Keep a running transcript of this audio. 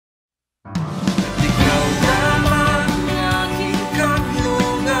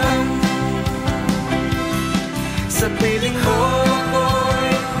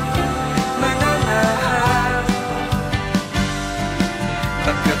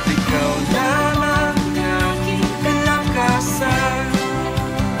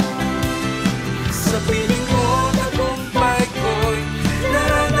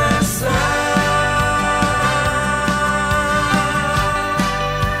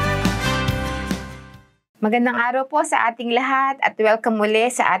Magandang araw po sa ating lahat at welcome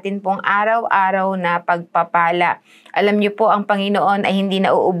muli sa atin pong araw-araw na pagpapala. Alam niyo po, ang Panginoon ay hindi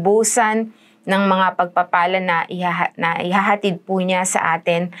nauubusan ng mga pagpapala na ihahatid po niya sa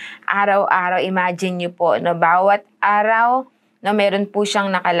atin araw-araw. Imagine niyo po, no, bawat araw na meron po siyang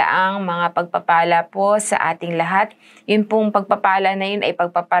nakalaang mga pagpapala po sa ating lahat. Yun pong pagpapala na yun ay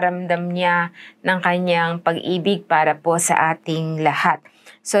pagpaparamdam niya ng kanyang pag-ibig para po sa ating lahat.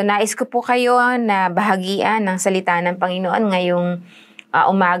 So nais ko po kayo na bahagian ng salita ng Panginoon ngayong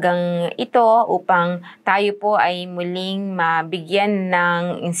umagang ito upang tayo po ay muling mabigyan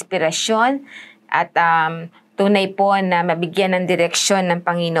ng inspirasyon at tunay po na mabigyan ng direksyon ng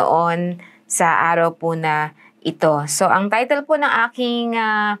Panginoon sa araw po na ito. So ang title po ng aking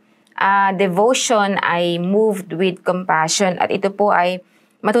devotion ay Moved with Compassion at ito po ay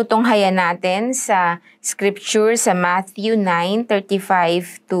matutunghayan natin sa scripture sa Matthew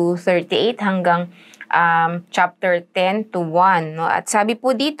 9:35-38 hanggang chapter 10-1. No? At sabi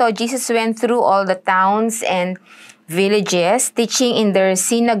po dito, Jesus went through all the towns and villages, teaching in their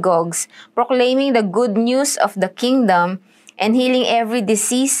synagogues, proclaiming the good news of the kingdom, and healing every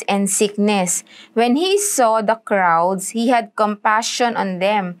disease and sickness. When he saw the crowds, he had compassion on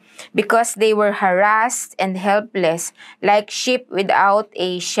them, because they were harassed and helpless, like sheep without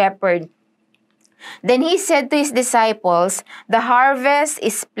a shepherd. Then he said to his disciples, "The harvest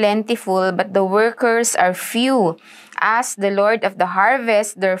is plentiful, but the workers are few. Ask the Lord of the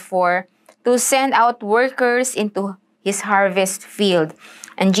harvest, therefore, to send out workers into his harvest field."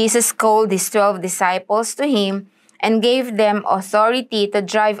 And Jesus called his 12 disciples to him and gave them authority to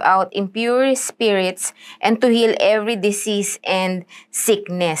drive out impure spirits and to heal every disease and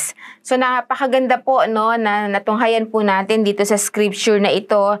sickness. So napakaganda po, no, na natunghayan po natin dito sa scripture na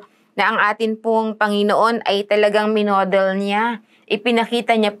ito na ang atin pong Panginoon ay talagang minodel niya.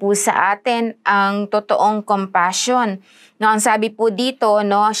 Ipinakita niya po sa atin ang totoong compassion. No, ang sabi po dito,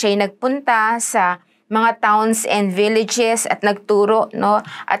 no, siya'y nagpunta sa mga towns and villages at nagturo, no,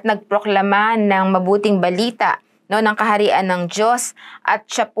 at nagproklama ng mabuting balita, no, ng kaharian ng Diyos, at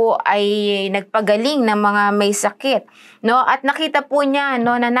siya po ay nagpagaling ng mga may sakit, no, at nakita po niya,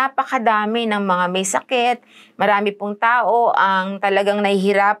 no, na napakadami ng mga may sakit, marami pong tao ang talagang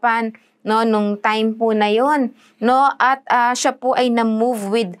nahihirapan, no, nung time po na yon, no, at siya po ay na-move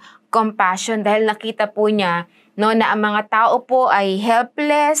with compassion dahil nakita po niya, no, na ang mga tao po ay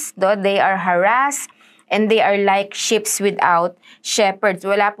helpless, no, they are harassed, and they are like sheep without shepherds.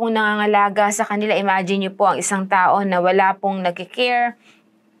 Wala pong nangangalaga sa kanila. Imagine niyo po ang isang tao na wala pong nag-care,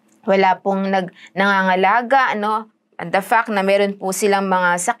 wala pong nangangalaga, no? And the fact na meron po silang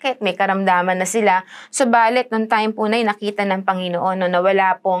mga sakit, may karamdaman na sila. Subalit, nung time po na yun, nakita ng Panginoon, no, na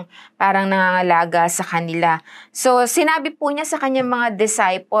wala pong parang nangangalaga sa kanila. So, sinabi po niya sa kanyang mga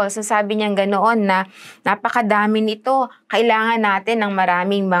disciples, so sabi niya ganoon na napakadami nito, kailangan natin ng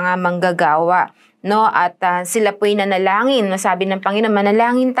maraming mga manggagawa. No, at sila po'y nanalangin, no, sabi ng Panginoon,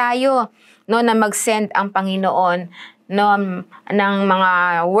 manalangin tayo, no, na mag-send ang Panginoon, no, ng mga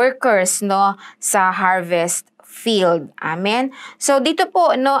workers, no, sa harvest field. Amen. So dito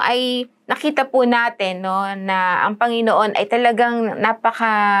po, no, ay nakita po natin, no, na ang Panginoon ay talagang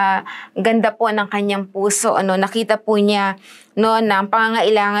napakaganda po ng kanyang puso, no. Nakita po niya, no, na ang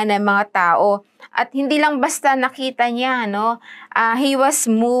pangangailangan ng mga tao. At hindi lang basta nakita niya, no, he was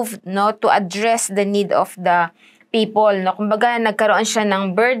moved, no, to address the need of the people, no. Kumbaga nagkaroon siya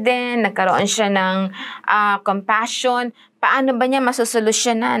ng burden, nagkaroon siya ng compassion. Paano ba niya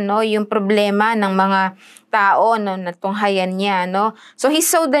masosolusyonan, no, yung problema ng mga tao, no, natunghayan niya, no. So he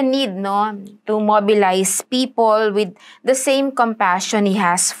saw the need, no, to mobilize people with the same compassion he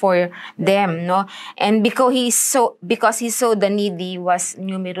has for them, no. And because he saw the needy was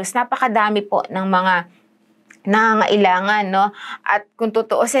numerous. Napakadami po ng mga nangangailangan, no. At kung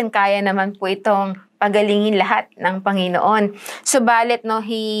tutuusin, kaya naman po itong pagalingin lahat ng Panginoon. Subalit, no,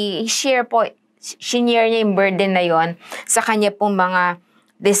 he shinare niya yung burden na yon sa kanya pong mga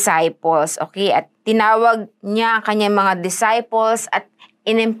disciples, okay? At tinawag niya ang kanyang mga disciples at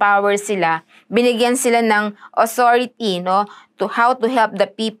in-empower sila. Binigyan sila ng authority, no, to how to help the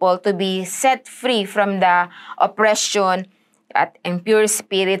people to be set free from the oppression at impure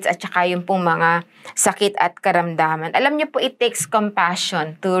spirits at saka yung pong mga sakit at karamdaman. Alam niyo po, it takes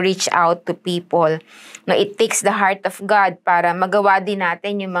compassion to reach out to people. No, it takes the heart of God para magawa din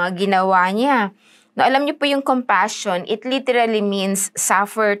natin yung mga ginawa niya. No, alam niyo po yung compassion, it literally means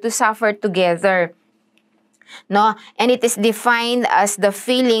to suffer together. No, and it is defined as the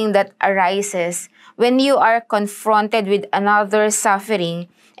feeling that arises when you are confronted with another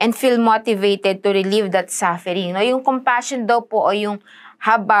suffering and feel motivated to relieve that suffering. No, yung compassion daw po o yung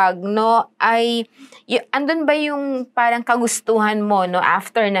habag, no, ay andun ba yung parang kagustuhan mo, no,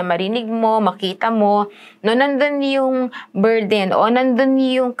 after na marinig mo, makita mo, no, nandun yung burden o nandun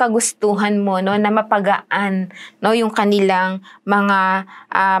yung kagustuhan mo, no, na mapagaan, no, yung kanilang mga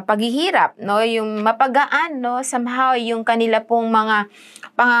paghihirap, no, yung mapagaan, no, somehow yung kanila pong mga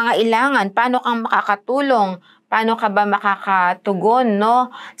pangangailangan, paano kang makakatulong, paano ka ba makakatugon,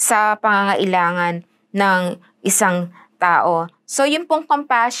 no, sa pangangailangan ng isang tao. So, yung pong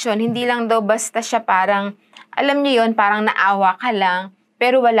compassion, hindi lang daw basta siya parang, alam niyo yun, parang naawa ka lang,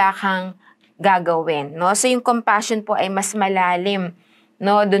 pero wala kang gagawin, no? So, yung compassion po ay mas malalim,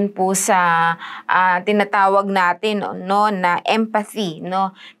 no? Dun po sa tinatawag natin, no, na empathy,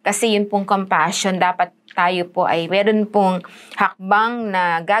 no? Kasi yung pong compassion, dapat tayo po ay meron pong hakbang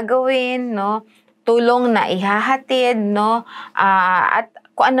na gagawin, no? Tulong na ihahatid, no? At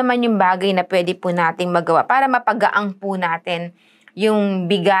kung ano man yung bagay na pwede po nating magawa para mapagaang po natin yung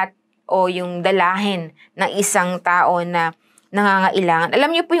bigat o yung dalahin ng isang tao na nangangailangan.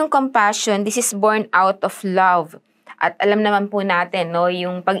 Alam niyo po yung compassion, this is born out of love. At alam naman po natin, no,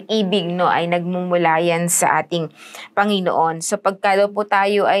 yung pag-ibig, no, ay nagmumula yan sa ating Panginoon. So pagka daw po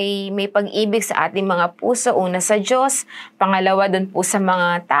tayo ay may pag-ibig sa ating mga puso, una sa Diyos, pangalawa dun po sa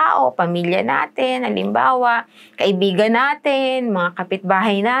mga tao, pamilya natin, halimbawa, kaibigan natin, mga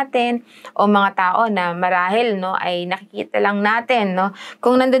kapitbahay natin, o mga tao na marahil, no, ay nakikita lang natin, no.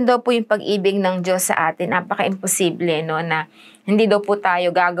 Kung nandun daw po yung pag-ibig ng Diyos sa atin, napaka-imposible, no, na hindi daw po tayo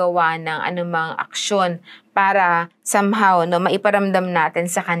gagawa ng anumang aksyon para somehow, no, maiparamdam natin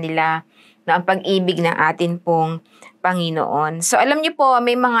sa kanila na ang pag-ibig ng atin pong Panginoon. So alam niyo po,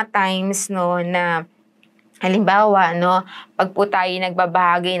 may mga times, no, na halimbawa, no, pag po tayo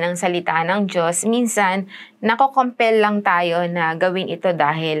nagbabahagi ng salita ng Diyos, minsan nako-compel lang tayo na gawin ito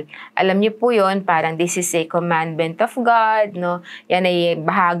dahil alam niyo po yon, parang this is a commandment of God, no. Yan ay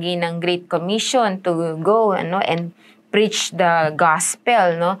bahagi ng Great Commission to go, no, and preach the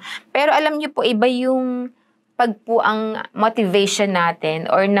gospel, no. Pero alam niyo po, iba yung pag po ang motivation natin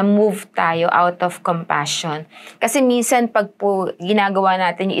or na-move tayo out of compassion. Kasi minsan pag po ginagawa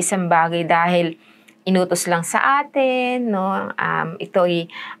natin yung isang bagay dahil inutos lang sa atin, no, ito'y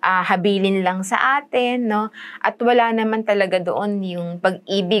habilin lang sa atin, no, at wala naman talaga doon yung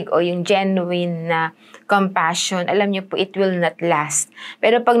pag-ibig o yung genuine na compassion, alam niyo po, it will not last.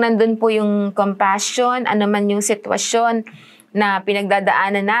 Pero pag nandun po yung compassion, ano man yung sitwasyon na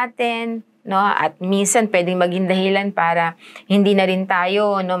pinagdadaanan natin, no, at minsan pwedeng maging dahilan para hindi na rin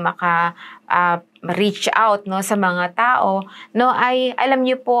tayo, no, reach out, no, sa mga tao, no, ay alam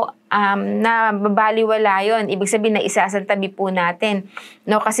niyo po, na babaliwala yon. Ibig sabihin na isasantabi po natin,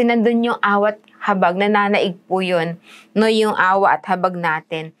 no, kasi nandun yung awat habag, nananaig po yun, no, yung awa at habag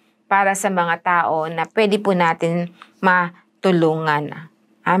natin para sa mga tao na pwede po natin matulungan.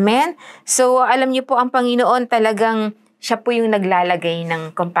 Amen? So alam niyo po, ang Panginoon talagang siya po yung naglalagay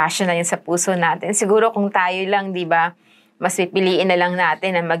ng compassion na yun sa puso natin. Siguro kung tayo lang, di ba, mas pipiliin na lang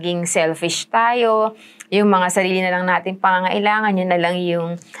natin na maging selfish tayo, yung mga sarili na lang nating pangangailangan, yun na lang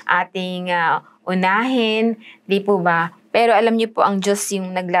yung ating unahin, di po ba? Pero alam niyo po, ang Diyos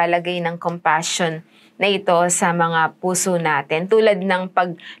yung naglalagay ng compassion na ito sa mga puso natin. Tulad ng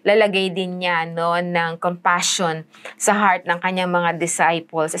paglalagay din niya, no, ng compassion sa heart ng kanyang mga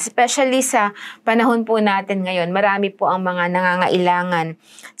disciples. Especially sa panahon po natin ngayon, marami po ang mga nangangailangan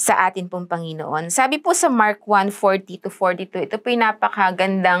sa atin pong Panginoon. Sabi po sa Mark 1:40-42, ito po yung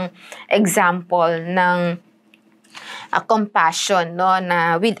napakagandang example ng compassion, no,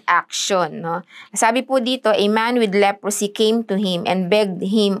 na with action, no. Sabi po dito, a man with leprosy came to him and begged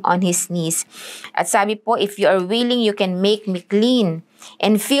him on his knees. At sabi po, if you are willing, you can make me clean.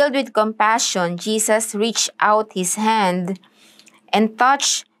 And filled with compassion, Jesus reached out his hand and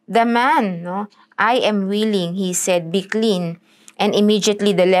touched the man, no. I am willing, he said, be clean. And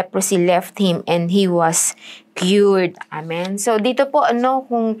immediately the leprosy left him and he was cured. Amen. So dito po, ano,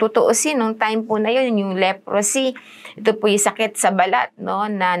 kung tutuusin, nung time po na yun, yung leprosy, ito po yung sakit sa balat, no,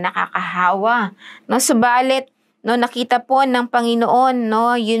 na nakakahawa. No, subalit, no, nakita po ng Panginoon,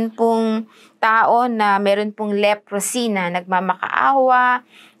 no, yun pong tao na meron pong leprosy na nagmamakaawa,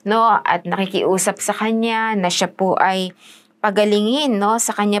 no, at nakikiusap sa kanya na siya po ay pagalingin, no,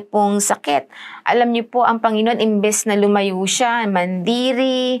 sa kanya pong sakit. Alam niyo po, ang Panginoon, imbes na lumayo siya,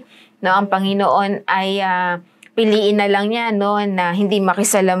 mandiri, no, ang Panginoon ay piliin na lang niya, no, na hindi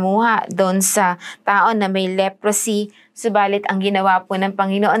makisalamuha doon sa tao na may leprosy. Subalit ang ginawa po ng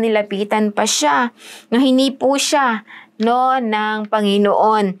Panginoon, nilapitan pa siya, no, hinipo siya, no, ng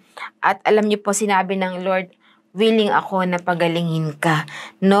Panginoon. At alam niyo po, sinabi ng Lord, willing ako na pagalingin ka.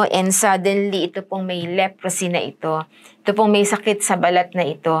 No? And suddenly, ito pong may leprosy na ito pong may sakit sa balat na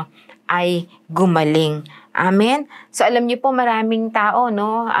ito, ay gumaling. Amen? So alam niyo po, maraming tao,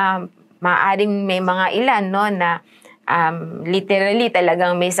 no? Maaring may mga ilan, no, na literally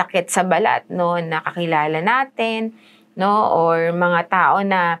talagang may sakit sa balat, no, nakakilala natin, no, or mga tao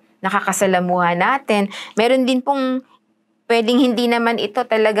na nakakasalamuhan natin. Meron din pong pwedeng hindi naman ito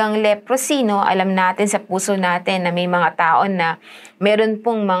talagang leprosy, no? Alam natin sa puso natin na may mga tao na meron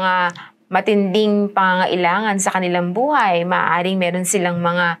pong mga matinding pangangailangan sa kanilang buhay. Maaaring meron silang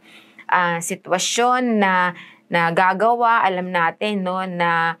mga sitwasyon na gagawa, alam natin, no,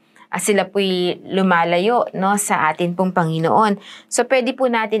 na sila po'y lumalayo, no, sa atin pong Panginoon. So pwede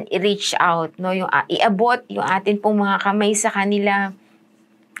po natin i-reach out, no, yung iabot yung atin pong mga kamay sa kanila,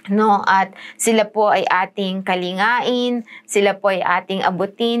 no, at sila po ay ating kalingain, sila po ay ating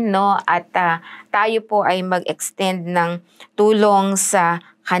abutin, no, at tayo po ay mag-extend ng tulong sa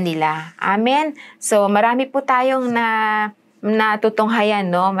kanila. Amen. So marami po tayong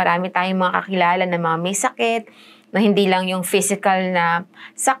natutunghayan, no, marami tayong mga kakilala na mga may sakit, no, hindi lang yung physical na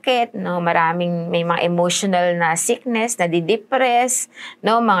sakit, no, may mga emotional na sickness, na didepress,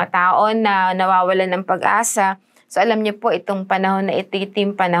 no, mga tao na nawawalan ng pag-asa. So alam niyo po, itong panahon na ito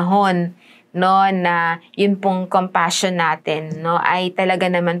yung panahon, no, na yun pong compassion natin, no, ay talaga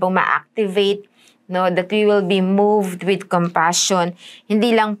naman pong ma-activate, no, that we will be moved with compassion.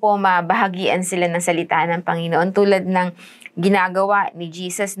 Hindi lang po mabahagian sila ng salita ng Panginoon tulad ng ginagawa ni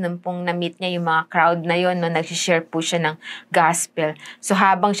Jesus nung pong na-meet niya yung mga crowd na yon, no, nag-share po siya ng gospel. So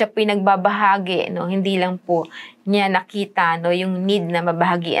habang siya po nagbabahagi, no, hindi lang po niya nakita, no, yung need na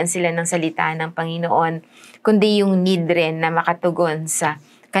mabahagian sila ng salita ng Panginoon, kundi yung need rin na makatugon sa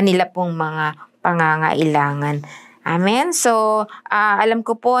kanila pong mga pangangailangan. Amen. So, alam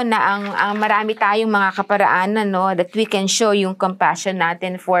ko po na ang marami tayong mga kaparaanan, no, that we can show yung compassion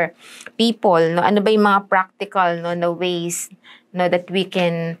natin for people, no. Ano ba yung mga practical, no, na ways, no, that we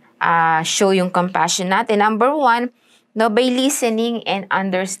can show yung compassion natin? Number one, no, by listening and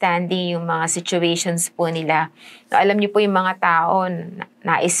understanding yung mga situations po nila. No, alam niyo po yung mga tao,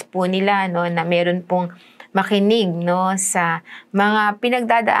 nais po nila, no, na meron pong makinig, no, sa mga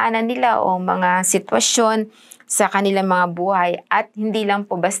pinagdadaanan nila o mga sitwasyon sa kanilang mga buhay, at hindi lang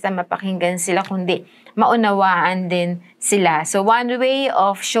po basta mapakinggan sila, kundi maunawaan din sila. So one way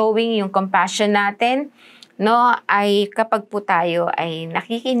of showing yung compassion natin, no, ay kapag po tayo ay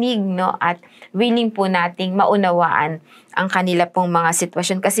nakikinig, no, at willing po nating maunawaan ang kanila pong mga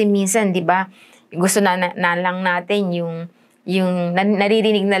sitwasyon. Kasi minsan, di ba, gusto na lang natin yung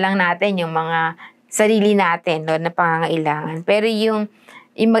naririnig na lang natin yung mga sarili natin, no, na pangangailangan. Pero yung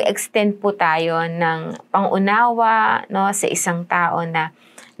mag-extend po tayo ng pangunawa, no, sa isang tao na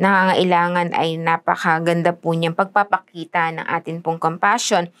nangangailangan, ay napakaganda po niyang pagpapakita ng atin pong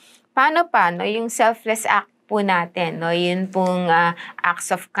compassion. Paano pa, no, yung selfless act po natin, no, yun pong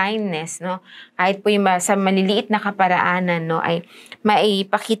acts of kindness, no, kahit po yung sa maliliit na kaparaanan, no, ay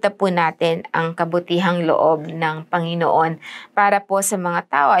maipakita po natin ang kabutihang loob ng Panginoon para po sa mga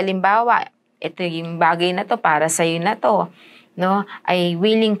tao. Halimbawa, ito yung bagay na to, para sa'yo na to, no, ay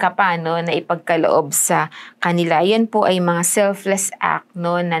willing ka pa, no, na ipagkaloob sa kanila. Yan po ay mga selfless act,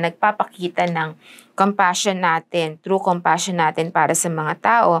 no, na nagpapakita ng compassion natin, true compassion natin para sa mga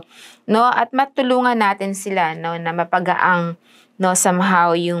tao, no, at matulungan natin sila, no, na mapagaang, no,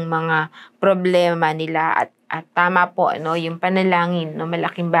 somehow yung mga problema nila, at tama po, no, yung panalangin, no,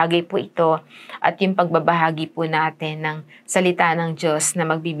 malaking bagay po ito, at yung pagbabahagi po natin ng salita ng Diyos na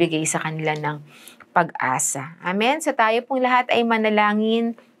magbibigay sa kanila ng pag-asa. Amen? So tayo pong lahat ay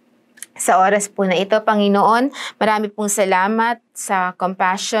manalangin sa oras po na ito. Panginoon, marami pong salamat sa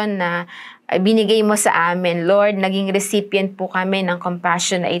compassion na binigay mo sa amin. Lord, naging recipient po kami ng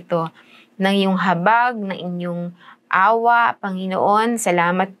compassion na ito, ng iyong habag, ng inyong awa. Panginoon,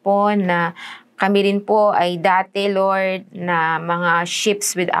 salamat po na kami rin po ay dati, Lord, na mga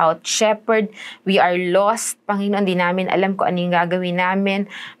ships without shepherd. We are lost. Panginoon, di namin alam kung ano yung gagawin namin.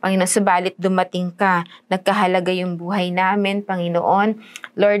 Panginoon, subalit dumating ka. Nagkahalaga yung buhay namin, Panginoon.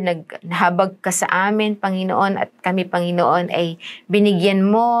 Lord, naghabag ka sa amin, Panginoon, at kami, Panginoon, ay binigyan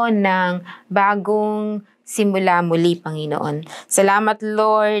mo ng bagong simula muli, Panginoon. Salamat,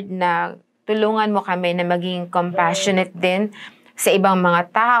 Lord, na tulungan mo kami na maging compassionate din sa ibang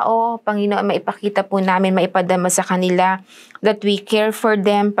mga tao. Panginoon, maipakita po namin, maipadama sa kanila that we care for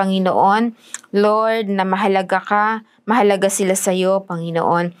them, Panginoon. Lord, na mahalaga ka, mahalaga sila sa iyo,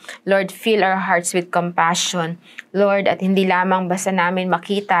 Panginoon. Lord, fill our hearts with compassion. Lord, at hindi lamang basta namin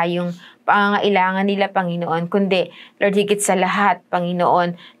makita yung pangangailangan nila, Panginoon, kundi, Lord, higit sa lahat,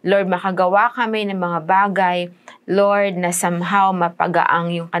 Panginoon, Lord, makagawa kami ng mga bagay, Lord, na somehow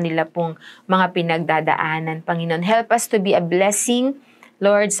mapagaang yung kanila pong mga pinagdadaanan, Panginoon. Help us to be a blessing,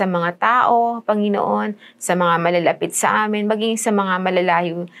 Lord, sa mga tao, Panginoon, sa mga malalapit sa amin, maging sa mga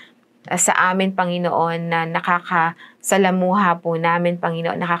malalayo sa amin, Panginoon, na nakakasalamuha po namin,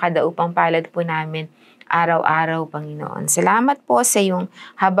 Panginoon, nakakadaupang palad po namin araw-araw, Panginoon. Salamat po sa iyong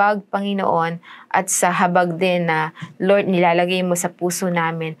habag, Panginoon, at sa habag din na, Lord, nilalagay mo sa puso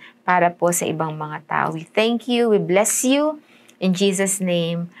namin para po sa ibang mga tao. We thank you, we bless you, in Jesus'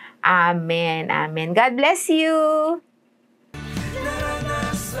 name, Amen, Amen. God bless you!